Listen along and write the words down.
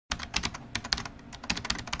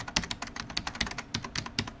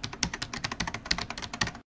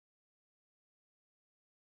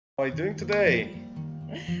How are you doing today?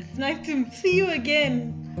 It's nice to see you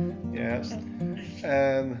again. Yes.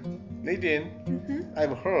 And Nadine,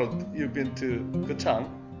 I've heard you've been to Gachang.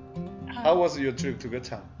 How was your trip to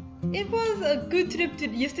Gachang? It was a good trip to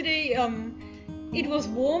yesterday. It was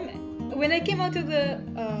warm. When I came out of the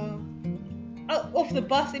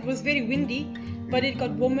bus, it was very windy, but it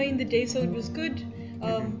got warmer in the day, so it was good.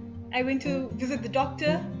 I went to visit the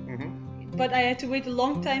doctor, but I had to wait a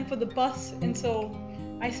long time for the bus, and so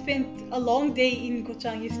I spent a long day in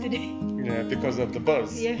Gochang yesterday. Yeah, because of the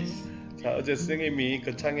bus. Yes. 자, 어제 선생님이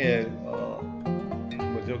거창에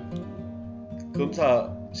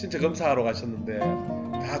신체 검사하러 가셨는데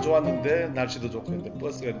다 좋았는데 날씨도 좋고 근데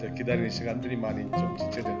버스가 이제 기다리는 시간들이 많이 좀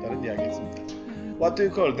지체됐다는 이야기였습니다. What do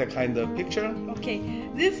you call that kind of picture? Okay,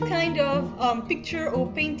 this kind of picture or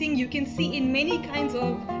painting you can see in many kinds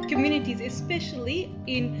of communities, especially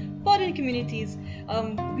in foreign communities.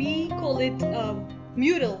 We call it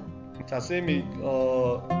mural. 자, 선생님이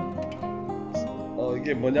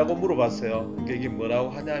이게 뭐냐고 물어봤어요. 그러니까 이게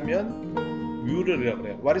뭐라고 하냐면 뮤럴이라고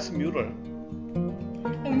그래요. What is mural?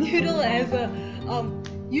 A mural as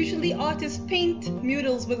usually artists paint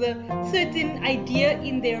murals with a certain idea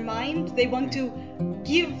in their mind. They want to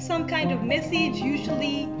give some kind of message,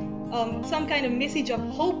 usually some kind of message of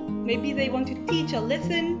hope. Maybe they want to teach a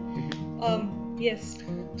lesson. Yes.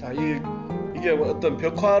 자, 이게 어떤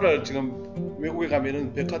벽화를 지금 외국에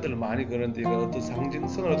가면은 벽화들을 많이 그리는데 이거 어떤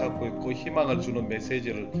상징성을 갖고 있고 희망을 주는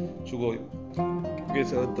메시지를 주고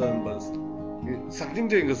그래서 어떤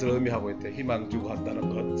상징적인 것을 의미하고 있대. 희망 주고 한다는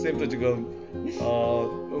것. 쌤도 지금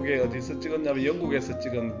여기 어디서 찍었냐면 영국에서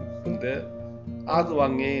찍은 건데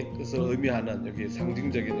아드왕의 것을 의미하는 여기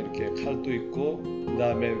상징적인 이렇게 칼도 있고 그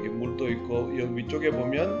다음에 여기 물도 있고 여기 위쪽에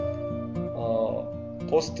보면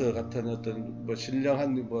고스트 같은 어떤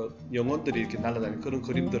신령한 영혼들이 이렇게 날아다니는 그런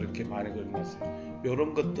그림들을 이렇게 많이 그려놨어요.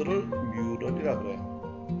 이런 것들을 뮤럴이라고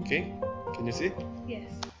그래요. Okay? Can you see?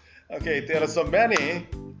 Yes. Okay, there are so many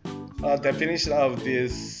definition of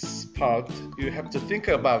this part. You have to think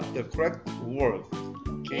about the correct word.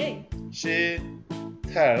 Okay. She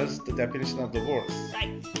tells the definition of the words.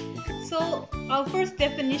 Right. Okay. So our first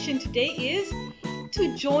definition today is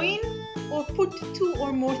to join or put two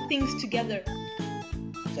or more things together.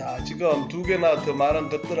 자, 지금 두 개나 더 많은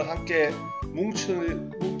것들을 함께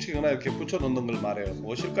뭉치거나 이렇게 붙여놓는 걸 말해요.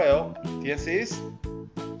 무엇일까요? The answer is?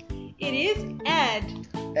 It is add.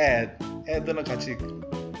 Add. add는 같이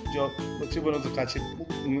집어넣어서 같이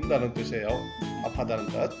묶는다는 뜻이에요. 합하다는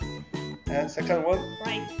뜻. And second one?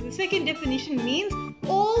 Right. The second definition means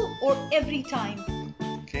all or every time.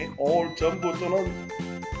 Okay. all 전부 또는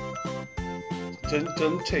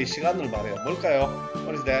전체의 시간을 말해요. 뭘까요?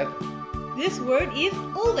 What is that? This word is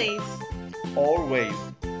always. Always.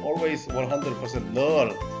 Always 100%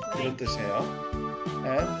 늘 이런 뜻이에요.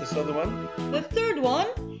 And the third one? The third one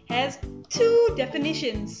has two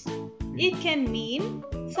definitions. It can mean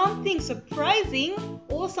something surprising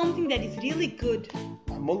or something that is really good.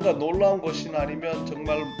 뭔가 놀라운 것이나 아니면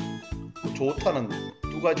정말 좋다는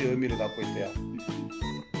두 가지 의미를 갖고 있대요.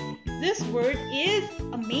 This word is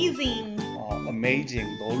amazing. Amazing,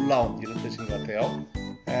 놀라운 이런 뜻인 것 같아요.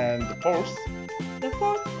 And the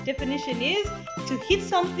fourth definition is to hit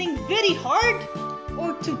something very hard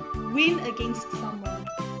or to win against someone.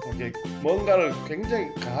 이렇게 뭔가를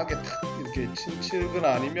굉장히 강하게 탁 이렇게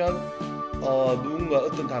치거나 아니면 누군가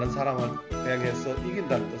어떤 다른 사람을 향해서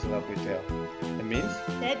이긴다는 뜻을 갖고 있대요. That means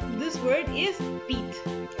that this word is beat.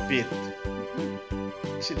 Beat.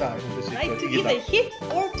 치다 이런 뜻이 right? 있고 To 이기다. either hit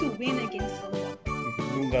or to win against someone.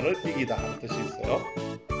 누군가를 이기다 하는 뜻이 있어요.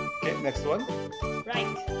 Okay, next one. Right.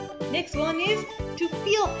 Next one is to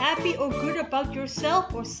feel happy or good about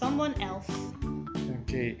yourself or someone else.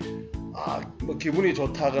 Okay. 뭐 기분이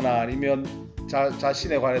좋다거나 아니면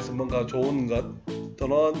자신에 관해서 뭔가 좋은 것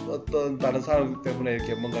또는 어떤 다른 사람 때문에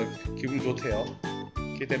이렇게 뭔가 기분 좋대요.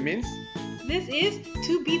 Okay, that means? This is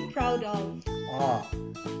to be proud of.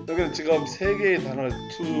 여기는 지금 세 개의 단어를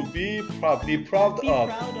to be proud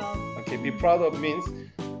of. Okay, be proud of means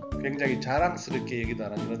굉장히 자랑스럽게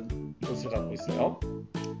여기다는 이런 뜻을 갖고 있어요.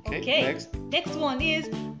 Okay, next. Next one is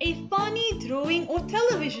a funny drawing or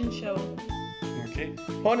television show. Okay,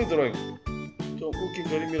 funny drawing. 좀 웃긴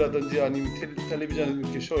그림이라든지 아니면 텔레비전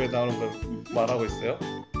이렇게 쇼에 나오는 걸 말하고 있어요.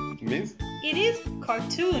 It means? It is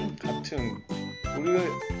cartoon. Cartoon.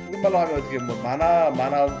 우리말로 하면 어떻게 뭐 만화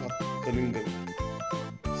그런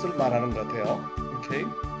것을 말하는 것 같아요. Okay,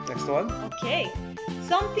 next one. Okay,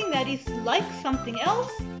 something that is like something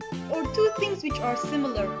else or two things which are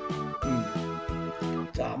similar.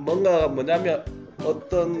 자, 뭔가가 뭐냐면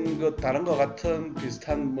어떤 것 다른 것 같은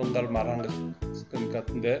비슷한 뭔가를 말하는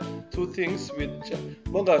같은데 two things which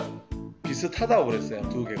뭔가 비슷하다고 그랬어요.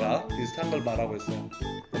 두 개가 비슷한 걸 말하고 있어요.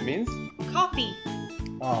 That means Copy.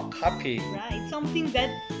 copy. Right. Something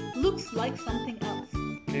that looks like something else.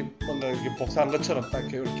 뭔가 이렇게 복사한 것처럼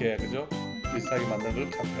딱 이렇게 그죠? 비슷하게 만든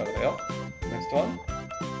걸 copy라고 그래요. Next one.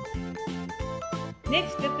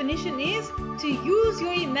 Next definition is to use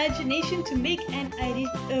your imagination to make an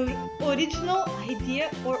original idea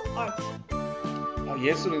or art.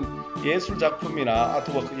 예술 작품이나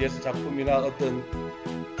아트워크 예술 작품이나 어떤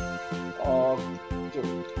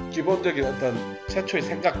좀 기본적인 어떤 최초의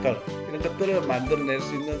생각들 이런 것들을 만들어낼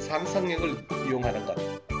수 있는 상상력을 이용하는 것.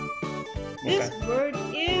 This word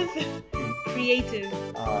is creative.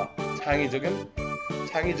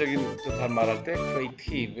 창의적인 뜻을 말할 때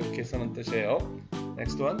creative 이렇게 쓰는 뜻이에요.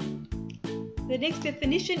 Next one. The next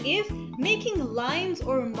definition is making lines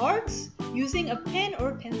or marks using a pen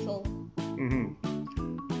or pencil.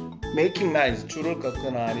 Making lines 줄을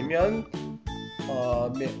긋거나 아니면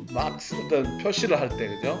marks 어떤 표시를 할 때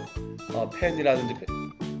그죠?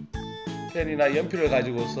 펜이나 연필을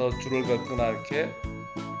가지고서 줄을 긋거나 이렇게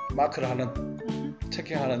마크를 하는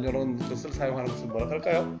체킹하는 이런 것을 사용하는 것을 뭐라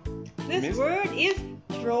할까요? This word is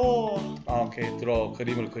draw. 오케이, draw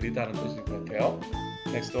그림을 그리다는 뜻인 것 같아요.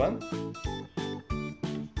 Next one.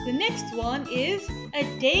 The next one is a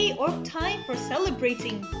day or time for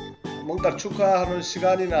celebrating. 뭔가 축하하는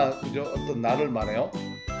시간이나 그죠? 어떤 날을 말해요.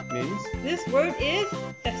 Means This word is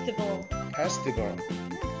festival. festival.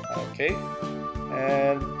 Okay.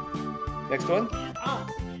 And next one.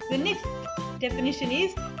 The next definition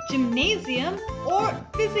is gymnasium or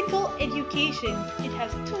physical education. It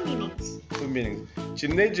has two meanings. Two meanings.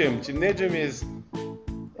 Gymnasium is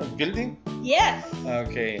a building. Yes.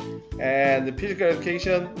 Okay. And the physical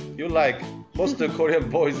education you like. Most of the Korean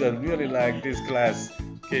boys are really like this class.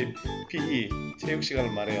 Okay. PE 체육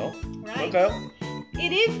시간을 말해요. Right. 뭘까요?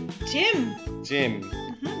 It is gym. Gym.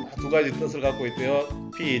 두 가지 뜻을 갖고 있대요.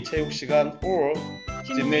 PE 체육 시간 or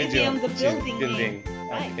Gymnasium, the building. building.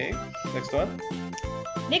 Right. Okay. Next one.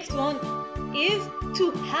 Next one is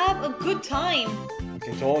to have a good time.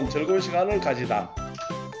 Okay. 좋은 즐거운 시간을 가지다.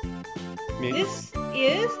 This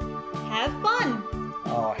is have fun.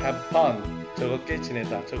 Have fun. 즐겁게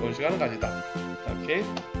지내다. 즐거운 시간을 가지다. Okay.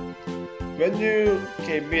 When you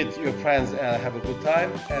can meet your friends and have a good time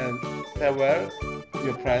and farewell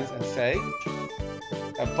your friends and say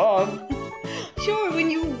have fun. Sure,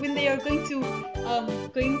 when they are going to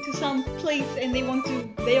some place and they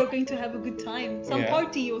are going to have a good time, some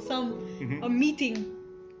party or some a meeting.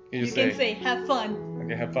 You can say have fun.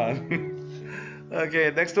 Okay, have fun.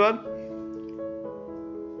 Okay, next one.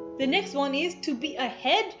 The next one is to be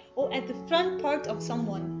ahead or at the front part of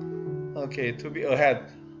someone. Okay, to be ahead.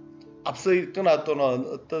 앞서 있거나 또는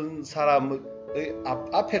어떤 사람의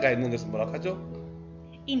앞에 가 있는 것을 뭐라고 하죠?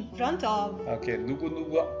 In front of. Okay,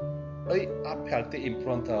 누구의 앞에 할 때 in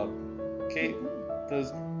front of. Okay, the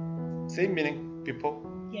same meaning before.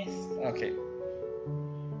 Yes. Okay.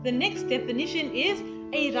 The next definition is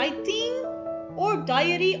a writing or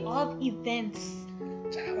diary of events.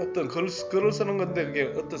 자, 어떤 글을 쓰는 건데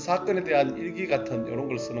그게 어떤 사건에 대한 일기 같은 이런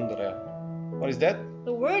걸 쓰는 거래요. What is that?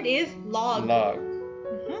 The word is log. Log.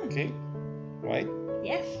 Okay, right?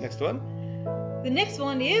 Yes. Next one. The next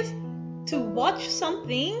one is to watch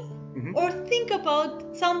something or think about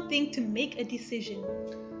something to make a decision.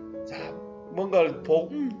 자, 뭔가를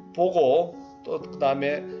보고 또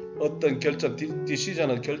그다음에 어떤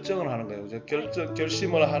decision은 결정을 하는 거예요.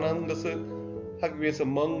 결심을 하는 것을 하기 위해서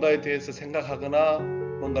뭔가에 대해서 생각하거나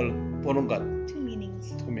뭔가를 보는 것. Two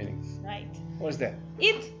meanings. Two meanings. Right. What is that?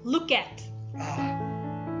 It's look at.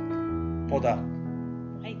 보다.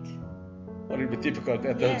 Right. A little bit difficult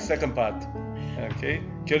at the second part. Okay.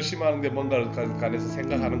 결심하는데 뭔가를 관해서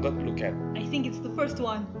생각하는 것. Look at. I think it's the first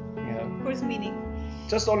one. Yeah. First meaning.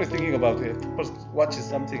 Just only thinking about it. First, watch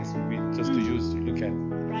something just to use to look at.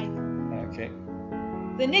 Right. Okay.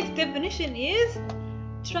 The next definition is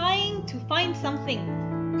trying to find something.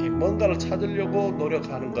 Okay. 뭔가를 찾으려고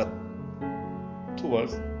노력하는 것. Two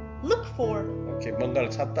words. Look for. Okay.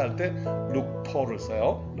 뭔가를 찾다 할 때 look for를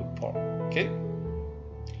써요. Look for. Okay.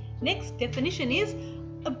 Next definition is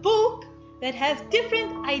a book that has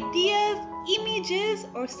different ideas, images,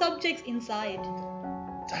 or subjects inside.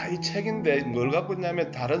 자, 이 책인데 뭘 갖고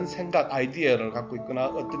있냐면 다른 생각, 아이디어를 갖고 있거나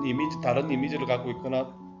어떤 다른 이미지를 갖고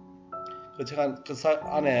있거나 그 책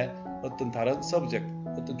안에 어떤 다른 subject,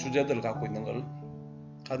 어떤 주제들을 갖고 있는 걸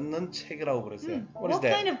갖는 책이라고 그랬어요. What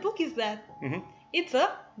kind of book is that? It's a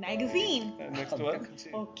magazine. Next one.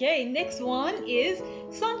 Okay, next one is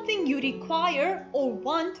something you require or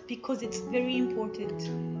want because it's very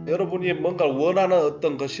important. 여러분이 뭔가 원하는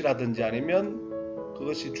어떤 것이라든지 아니면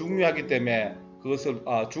그것이 중요하기 때문에 그것을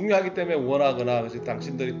중요하기 때문에 원하거나 그래서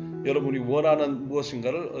당신들이 여러분이 원하는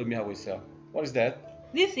무엇인가를 의미하고 있어요. What is that?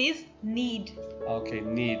 This is need. Okay,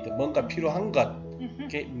 need. 뭔가 필요한 것.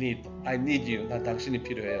 Okay, need. I need you. 난 당신이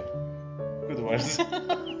필요해요. Good words.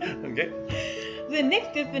 Okay. The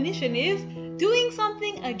next definition is doing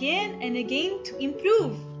something again and again to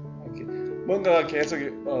improve. Okay. 뭔가가 계속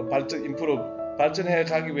발전해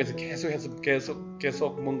가기 위해서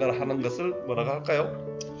계속 뭔가를 하는 것을 뭐라고 할까요?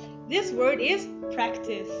 This word is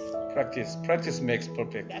practice. Practice. Practice makes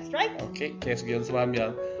perfect. That's right. Okay. 계속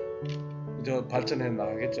연습하면 저 발전해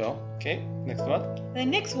나가겠죠. Okay. Next one. The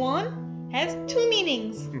next one has two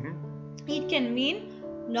meanings. It can mean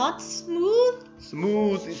not smooth,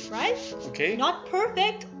 Smooth. right? Okay. Not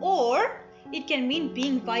perfect, or it can mean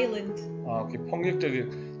being violent. 오케이.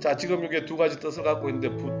 폭력적인. 자, 지금 이게 두 가지 뜻을 갖고 있는데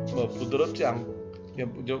부드럽지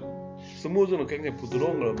스무즈는 굉장히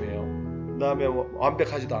부드러운 걸 의미해요. 그다음에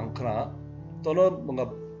완벽하지도 않거나 또는 뭔가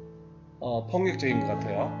폭력적인 것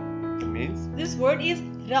같아요. It means This word is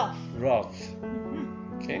rough. rough.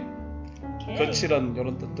 오케이. Okay. 거칠은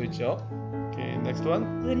이런 뜻도 있죠. Okay, next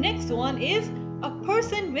one. The next one is a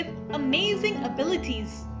person with amazing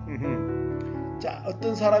abilities. 자,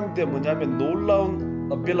 어떤 사람인데 뭐냐면 놀라운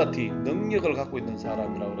ability, 능력을 갖고 있는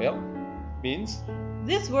사람이라고 그래요. Means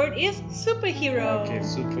This word is superhero. Okay,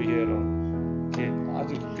 superhero. Okay,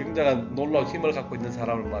 아주 굉장한 놀라운 힘을 갖고 있는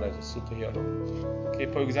사람을 말해서 superhero. Okay,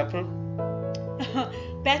 for example,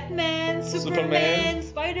 Batman, Superman,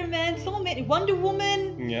 Spider-Man, so many. Wonder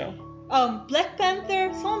Woman, yeah, Black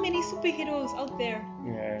Panther, so many superheroes out there.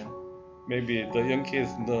 yeah. Maybe the young kids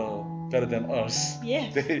know better than us.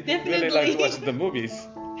 Yes, They really definitely. like to watch the movies.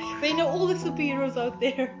 They know all the superheroes out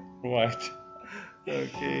there. Right.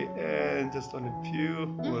 Okay, and just only a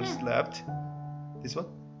few words left. This one?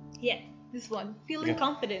 Yeah, this one. Feeling Yeah.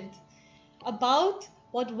 confident about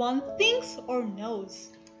what one thinks or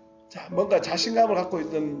knows. 자, 뭔가 자신감을 갖고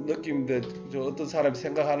있는 느낌인데 저 어떤 사람이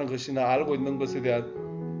생각하는 것이나 알고 있는 것에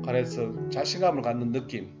대한 관해서 자신감을 갖는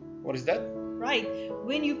느낌. What is that? Right.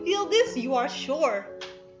 When you feel this, you are sure.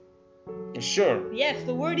 Sure. Yes,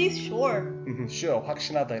 the word is sure. Sure.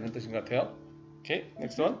 확신하다 이런 뜻인 것 같아요. Okay,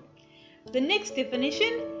 next one. The next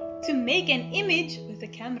definition, to make an image with a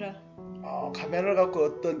camera. 카메라를 갖고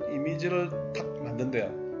어떤 이미지를 탁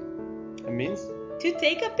만든대요. It means To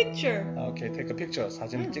take a picture. Okay, take a picture.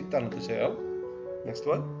 사진을 찍다는 뜻이에요. Next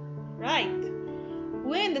one. Right.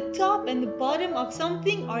 When the top and the bottom of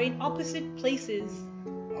something are in opposite places.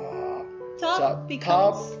 Top 자,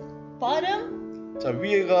 becomes bottom. 자,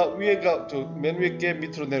 위에가 저 맨 위에 게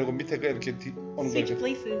밑으로 내려오고 밑에가 이렇게 오는 Switch 거죠.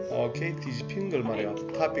 places. Okay, 뒤집힌 걸 말해요.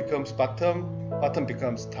 Top becomes bottom, bottom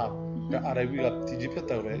becomes top. 그러니까 아래 위가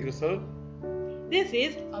뒤집혔다 그래요. 이것을 This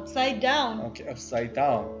is upside down. Okay, upside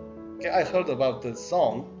down. Okay, I heard about the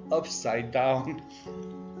song Upside Down.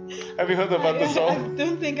 Have you heard about the I song?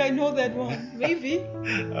 don't think I know that one. Maybe.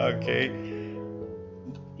 Okay.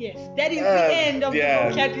 Yes, that is the end of the yeah.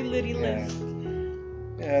 vocabulary list.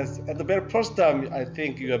 Yes, at the very first time, I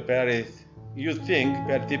think you think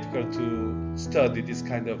very difficult to study this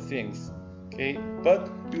kind of things. Okay, but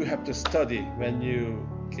you have to study when you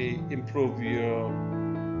improve your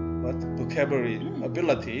vocabulary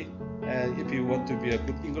ability, and if you want to be a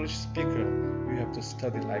good English speaker, you have to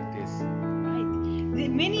study like this. Right.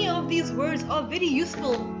 Many of these words are very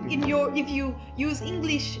useful if you use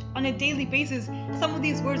English on a daily basis. Some of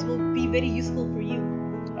these words will be very useful for you.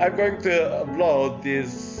 I'm going to upload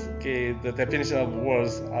this, the definition of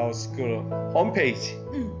words our school homepage.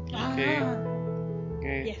 Okay.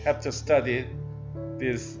 Yes. Have to study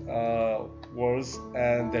these words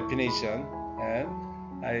and definition,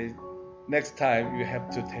 and next time you have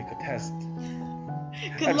to take a test.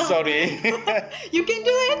 Good I'm luck. sorry. You can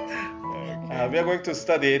do it. We are going to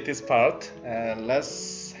study this part, and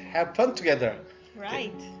let's have fun together.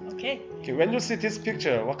 Right. Okay. Okay, when you see this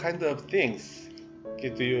picture, what kind of things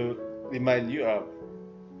do you remind you of?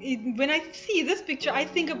 When I see this picture, I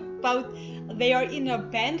think about they are in a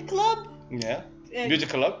band club. Yeah, music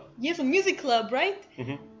club. Yes, a music club, right?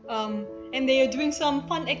 And they are doing some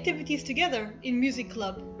fun activities together in music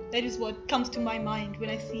club. That is what comes to my mind when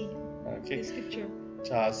I see Okay. this picture.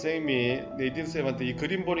 자, 선생님이 네이든 쌤한테 이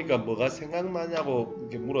그림 보니까 뭐가 생각나냐고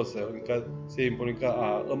이렇게 물었어요. 그러니까 선생님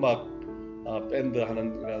보니까 음악 밴드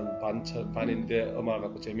하는 이런 반인데 음악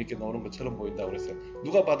갖고 재밌게 노는 것처럼 보인다고 그랬어요.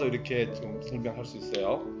 누가 봐도 이렇게 좀 설명할 수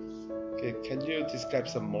있어요. Okay, can you describe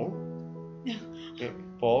some more? Okay,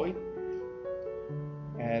 boy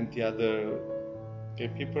and the other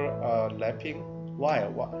people are laughing. Why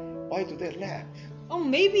do they laugh? Oh,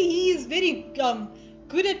 maybe he is very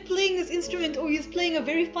good at playing this instrument, or he's playing a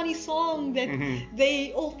very funny song that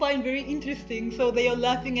they all find very interesting, so they are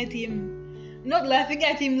laughing at him. Not laughing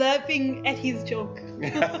at him, laughing at his joke.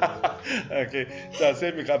 오케이. 자,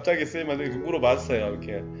 쌤이 갑자기 쌤한테 이렇게 물어봤어요.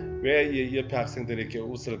 이렇게 왜 이 옆에 학생들이 이렇게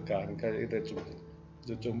웃을까? 그러니까 이때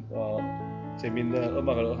좀 재밌는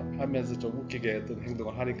음악을 하면서 좀 웃기게 어떤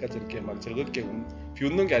행동을 하니까 저렇게 막 즐겁게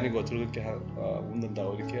비웃는 게 아니고 즐겁게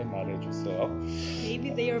웃는다고 이렇게 말해줬어요.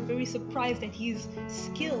 Maybe they are very surprised at his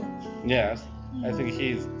skill. Yes. I think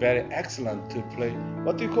he is very excellent to play.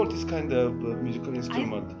 What do you call this kind of musical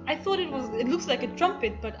instrument? I thought it looks like a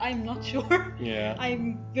trumpet, but I'm not sure. Yeah.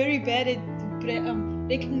 I'm very bad at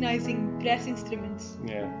recognizing brass instruments.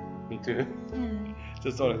 Yeah, me too. So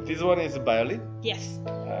sorry. This one is violin? Yes.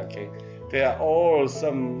 Okay. They are all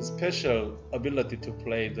some special ability to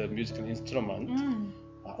play the musical instrument.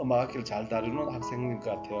 음악 악기를 잘 다루는 학생인 것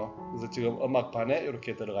같아요. 그래서 지금 음악반에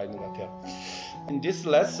이렇게 들어가 있는 것 같아요. In this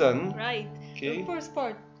lesson, Right. Okay. The first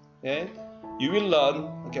part. yeah, you will learn.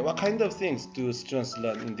 Okay, what kind of things do students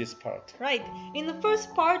learn in this part? Right. In the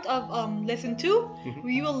first part of lesson 2,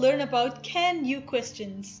 we will learn about can you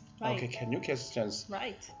questions. Right. Okay, can you questions?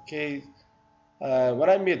 Right. Okay, when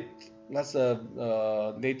I meet lots of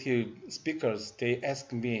native speakers, they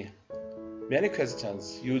ask me many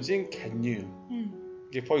questions using can you.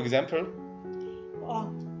 Okay, for example,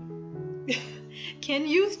 can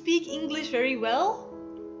you speak English very well?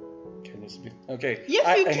 can you speak? Okay.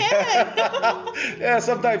 Yes, you can. Yeah,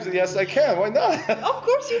 sometimes yes, I can. Why not? Of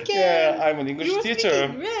course you can. Yeah, I'm an English You're teacher,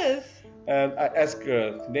 speaking, yes. and I ask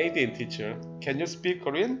a Canadian teacher, "Can you speak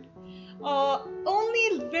Korean?" Only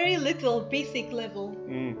very little, basic level.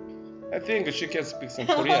 I think she can speak some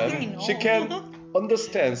I Korean. know. She can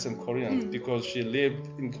understand some Korean because she lived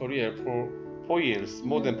in Korea for 4 years,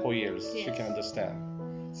 more than 4 years. She Yes. can understand.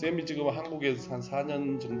 쌤이 지금 한국에서 한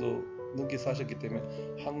 4년 정도 넘게 사셨기 때문에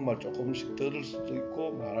한국말 조금씩 들을 수도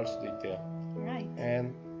있고 말할 수도 있대요. Right.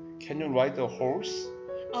 And can you ride a horse?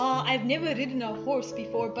 I've never ridden a horse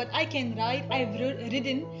before, but I can ride. I've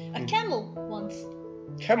ridden a camel once.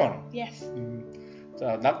 Camel. Yes.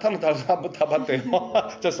 자, 낙타는 한번 타봤대요.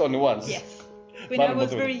 Just only once. Yes. When I 말은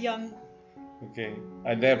was 못하고. very young. Okay,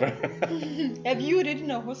 I never. Have you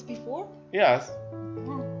ridden a horse before? Yes.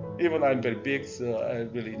 Oh. Even I'm very big, so I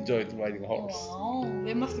really enjoyed riding a horse. Wow,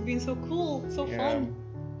 that must have been so cool, so fun.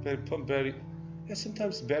 Very fun,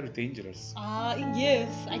 sometimes very dangerous. Yes,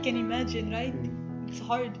 I can imagine, right? It's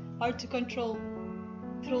hard to control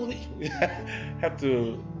it.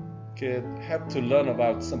 have to learn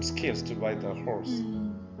about some skills to ride a horse.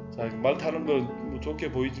 자, 말 타는 거 뭐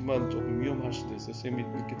좋게 보이지만 조금 위험할 수도 있어요. 쌤이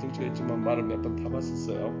이렇게 덩치가 있지만 말을 몇 번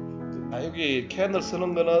타봤었어요. 여기 can을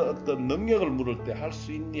쓰는 거는 어떤 능력을 물을 때 할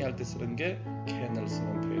수 있니 할 때 쓰는 게 can을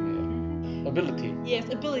쓰는 표현이에요. Ability.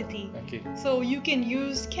 Yes, ability. Okay. So you can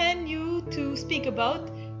use can you to speak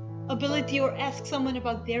about ability or ask someone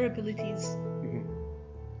about their abilities.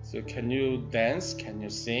 So can you dance? Can you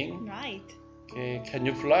sing? Right. Okay. Can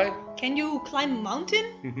you fly? Can you climb a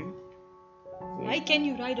mountain? Right? Can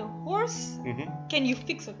you ride a horse? Can you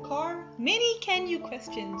fix a car? Many can you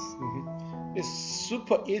questions. It's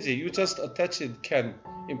super easy. You just attach it can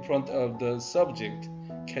in front of the subject.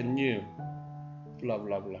 Can you? Blah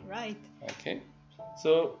blah blah. Right. Okay.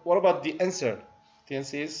 So what about the answer? The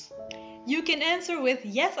answer is You can answer with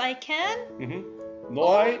yes, I can. no,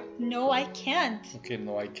 I. No, I can't. Okay,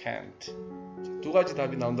 no, I can't. 두 가지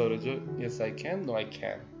답이 나온다 그러죠. Yes, I can. No, I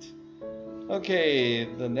can't. Okay,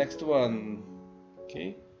 the next one.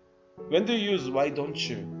 Okay. When do you use why don't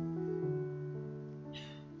you?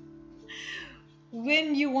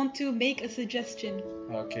 When you want to make a suggestion.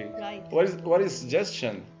 Okay. Right. What is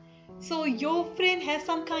suggestion? So your friend has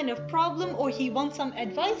some kind of problem or he wants some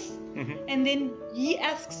advice and then he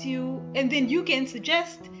asks you and then you can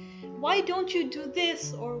suggest why don't you do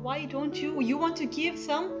this or why don't you want to give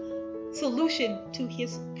some solution to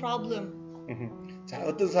his problem. 자,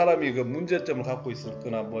 어떤 사람이 그 문제점을 갖고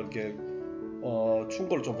있거나 뭐 이렇게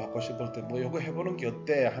충고를 좀 받고 싶을 때 뭐 이거 해보는 게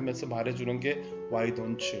어때 하면서 말해주는 게 why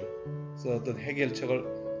don't you. 그래서 어떤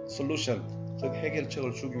해결책을 solution, 즉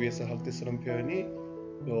해결책을 주기 위해서 할 때 쓰는 표현이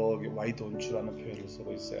여기 why don't you라는 표현을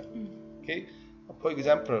쓰고 있어요. Okay, for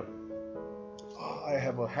example, I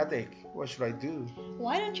have a headache. What should I do?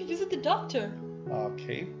 Why don't you visit the doctor?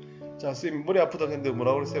 Okay. 자, 선생님 머리 아프다 했는데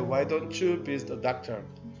뭐라고 그랬어요? Why don't you visit a doctor?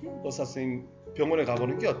 의사 선생님 병원에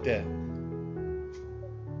가보는 게 어때?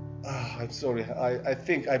 I'm sorry. I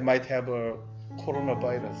think I might have a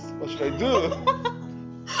coronavirus. What should I do?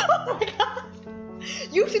 Oh my god.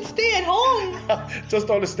 You should stay at home. Just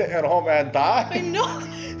only stay at home and die. I know.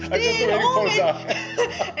 I just Stay at waiting for home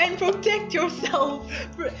that. and protect yourself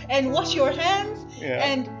and wash your hands Yeah.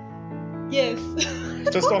 and yes.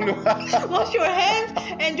 Just only Wash your hands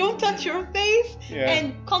and don't touch your face Yeah.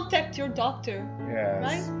 and contact your doctor. Yes.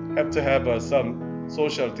 Right? Have to have some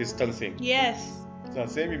social distancing. Yes. 자,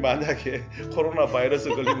 쌤이 만약에 코로나 바이러스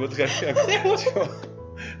걸리면 어떡하냐면 지금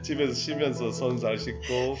집에서 쉬면서 손 잘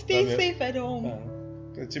씻고 Stay 그다음에 safe at home.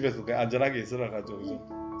 집에서 그냥 안전하게 있으라 가지고 좀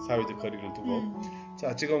사회적 거리를 두고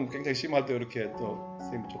자, 지금 굉장히 심할 때 이렇게 또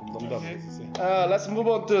쌤 조금 농담을 했었어요. Let's move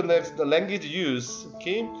on to the next the language use.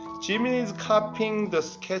 Okay, Jimin is copying the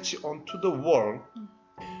sketch onto the wall.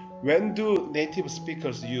 When do native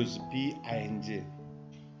speakers use being?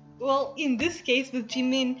 Well, in this case with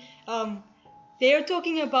Jimin, they are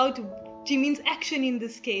talking about Jimin's action in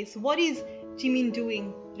this case. What is Jimin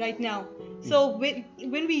doing right now? So when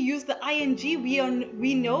we use the ing,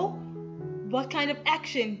 we know what kind of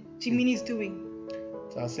action Jimin is doing.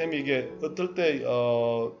 자, 쌤이 이게 어떨 때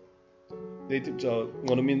네이티브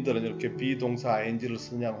원어민들은 이렇게 비동사 ing를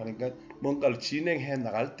쓰냐고 하니까 뭔가를 진행해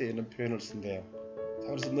나갈 때 이런 표현을 쓴대요. 자,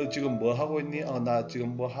 그래서 너 지금 뭐 하고 있니? 나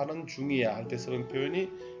지금 뭐 하는 중이야 할 때 쓰는 표현이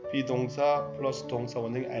비동사 플러스 동사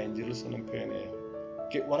원형 ing를 쓰는 표현이에요.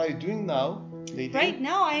 Okay, what are you doing now? Native? Right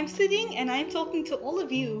now, I am sitting and I am talking to all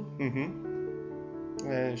of you.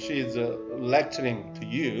 And she is lecturing to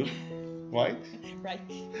you, right? Right.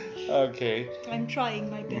 Okay. I'm trying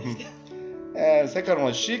my best. And second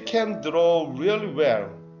one, she can draw really well.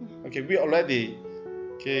 Okay, we already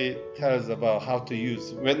tell us about how to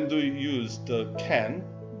use. When do you use the can?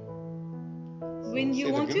 When Say you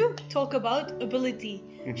it want again. to talk about ability,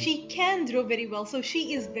 she can draw very well. So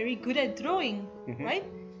she is very good at drawing, right?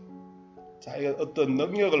 자, 이거 어떤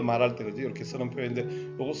능력을 말할 때 그지 이렇게 쓰는 표현인데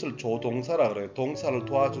이것을 조동사라 그래요. 동사를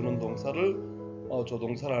도와주는 동사를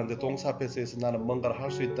조동사를 하는데 동사 앞에 서서 나는 뭔가를 할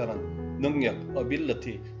수 있다는 능력,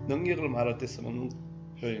 ability, 능력을 말할 때 쓰는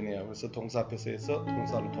표현이에요. 그래서 동사 앞에 서서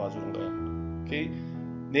동사를 도와주는 거예요. Okay,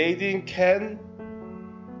 Nadine can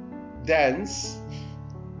dance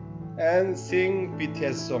and sing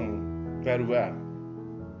BTS song very well.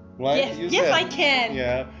 Right? Yes, You yes, said- I can.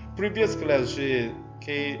 Yeah. Previous class, she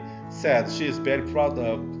said she is very proud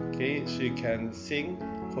of. She can sing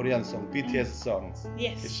Korean song, BTS songs.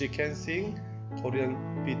 Yes. She can sing Korean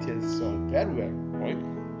BTS song very well, right?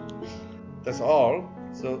 That's all.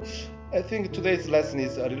 So I think today's lesson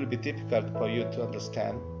is a little bit difficult for you to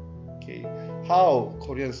understand. Okay, how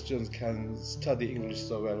Korean students can study English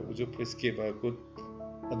so well? Would you please give a good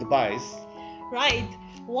advice? Right.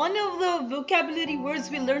 One of the vocabulary words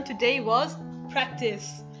we learned today was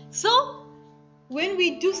practice. So, when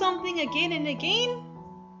we do something again and again,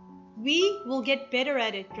 we will get better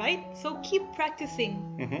at it, right? So keep practicing.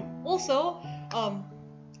 Also,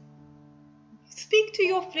 speak to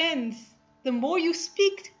your friends. The more you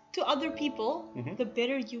speak to other people, the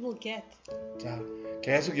better you will get. 자,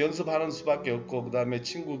 계속 연습하는 수밖에 없고 그 다음에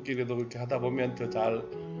친구끼리도 그렇게 하다 보면 더 잘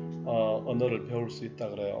언어를 배울 수 있다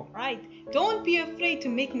그래요. Right. Don't be afraid to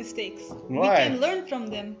make mistakes. We Right. can learn from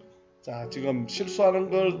them. 자, 지금 실수하는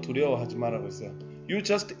걸 두려워하지 말라고 했어요. You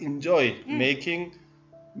just enjoy making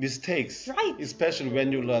mistakes, Right. especially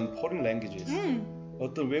when you learn foreign languages. Mm.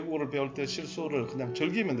 어떤 외국어를 배울 때 실수를 그냥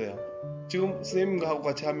즐기면 돼요. 지금 쌤하고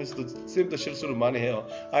같이 하면서도 쌤도 실수를 많이 해요.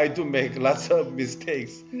 I do make lots of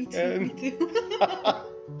mistakes. Me too. And, Me too.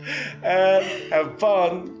 and have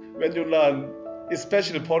fun when you learn,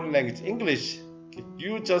 especially foreign language, English.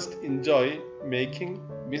 You just enjoy making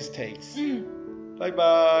mistakes. Bye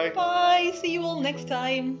bye. Bye. See you all next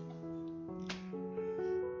time.